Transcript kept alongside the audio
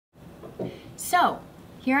So,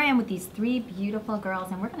 here I am with these three beautiful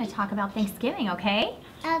girls, and we're going to talk about Thanksgiving, okay?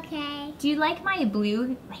 Okay. Do you like my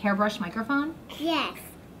blue hairbrush microphone? Yes.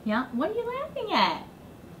 Yeah? What are you laughing at?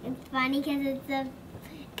 It's funny because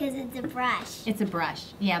it's a brush. It's a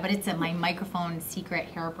brush. Yeah, but it's my microphone secret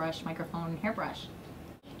microphone hairbrush.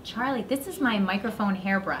 Charlie, this is my microphone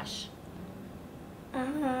hairbrush.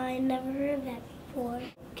 I never heard of that before.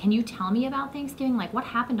 Can you tell me about Thanksgiving? Like, what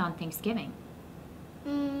happened on Thanksgiving?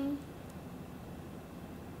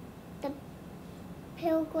 The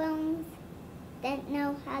Pilgrims didn't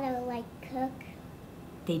know how to, cook.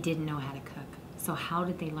 They didn't know how to cook. So how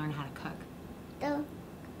did they learn how to cook?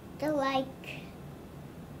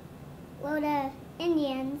 The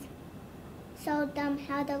Indians showed them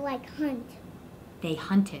how to, hunt. They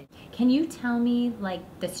hunted. Can you tell me,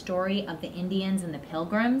 the story of the Indians and the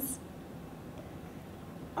Pilgrims?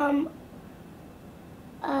 The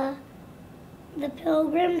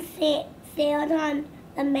Pilgrims sailed on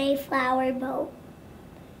the Mayflower boat,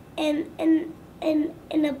 and in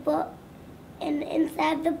the book, and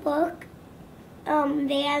inside the book,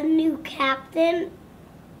 they had a new captain,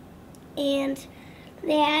 and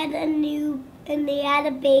they had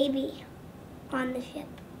a baby on the ship.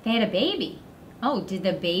 They had a baby. Oh, did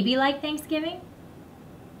the baby like Thanksgiving?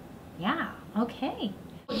 Yeah, okay.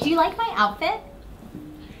 Do you like my outfit?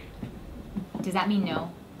 Does that mean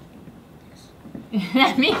no?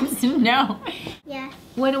 That means no. Yes.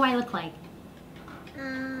 What do I look like?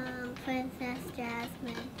 Princess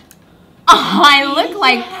Jasmine. Oh, I look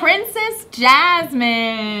like Princess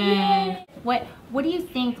Jasmine. Yay. What do you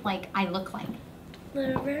think I look like?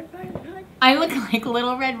 Little Red Riding Hood. I look like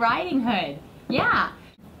Little Red Riding Hood. Yeah.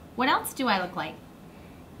 What else do I look like?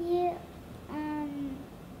 Yeah.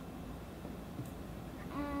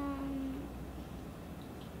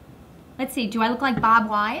 Let's see. Do I look like Bob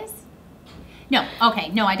Wise? No. Okay.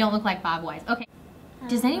 No, I don't look like Bob Wise. Okay.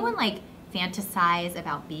 Does anyone fantasize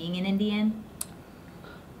about being an Indian?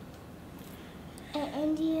 An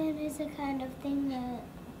Indian is a kind of thing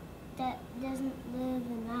that doesn't live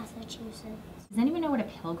in Massachusetts. Does anyone know what a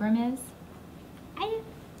pilgrim is? I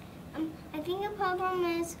think a pilgrim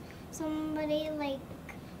is somebody a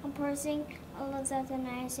person who lives out the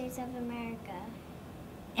United States of America.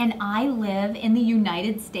 And I live in the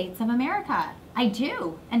United States of America. I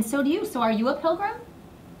do. And so do you. So are you a pilgrim?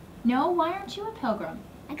 No? Why aren't you a pilgrim?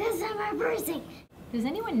 Because I'm a person. Does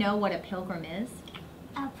anyone know what a pilgrim is?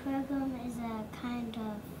 A pilgrim is a kind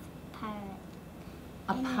of pirate.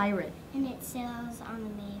 A pirate. And it sails on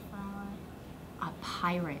the Mayflower. A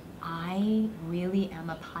pirate. I really am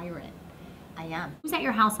a pirate. I am. Who's at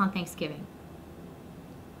your house on Thanksgiving?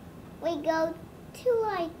 We go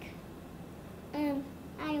to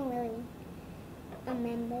I don't really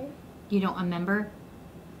remember. You don't remember?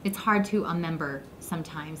 It's hard to remember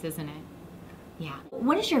sometimes, isn't it? Yeah.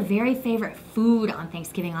 What is your very favorite food on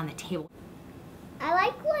Thanksgiving on the table? I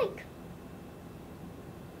like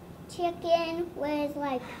chicken with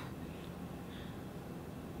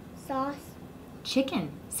sauce.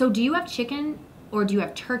 Chicken. So do you have chicken or do you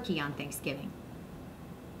have turkey on Thanksgiving?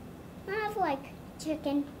 I have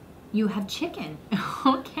chicken. You have chicken.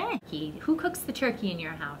 Okay. Who cooks the turkey in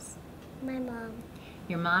your house? My mom.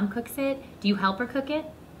 Your mom cooks it? Do you help her cook it?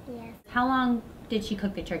 Yes. How long did she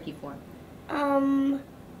cook the turkey for? 1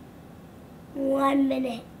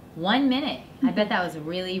 minute. 1 minute. I bet that was a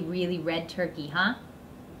really, really red turkey, huh?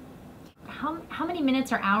 How many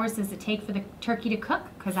minutes or hours does it take for the turkey to cook?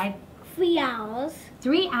 3 hours.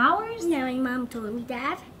 3 hours? Yeah, my mom told me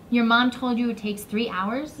that. Your mom told you it takes 3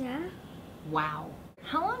 hours? Yeah. Wow.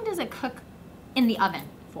 How long does it cook in the oven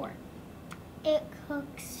for? It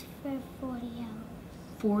cooks for 40 hours.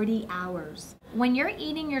 40 hours. When you're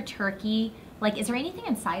eating your turkey, is there anything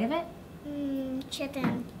inside of it?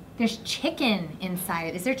 Chicken. There's chicken inside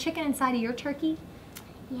it. Is there chicken inside of your turkey?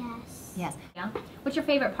 Yes. Yes. Yeah. What's your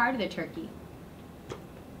favorite part of the turkey?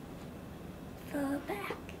 The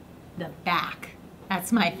back. The back.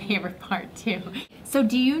 That's my favorite part too. So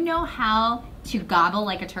do you know how to gobble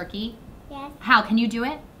like a turkey? Yes. How? Can you do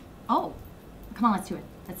it? Oh, come on, let's do it.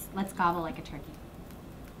 Let's gobble like a turkey.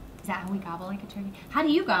 Is that how we gobble like a turkey? How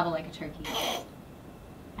do you gobble like a turkey?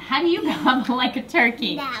 How do you gobble like a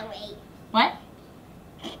turkey? That way. What?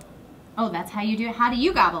 Oh, that's how you do it? How do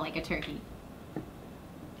you gobble like a turkey?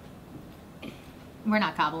 We're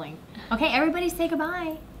not gobbling. Okay, everybody say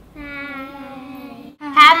goodbye. Bye.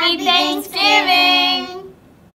 Happy Thanksgiving!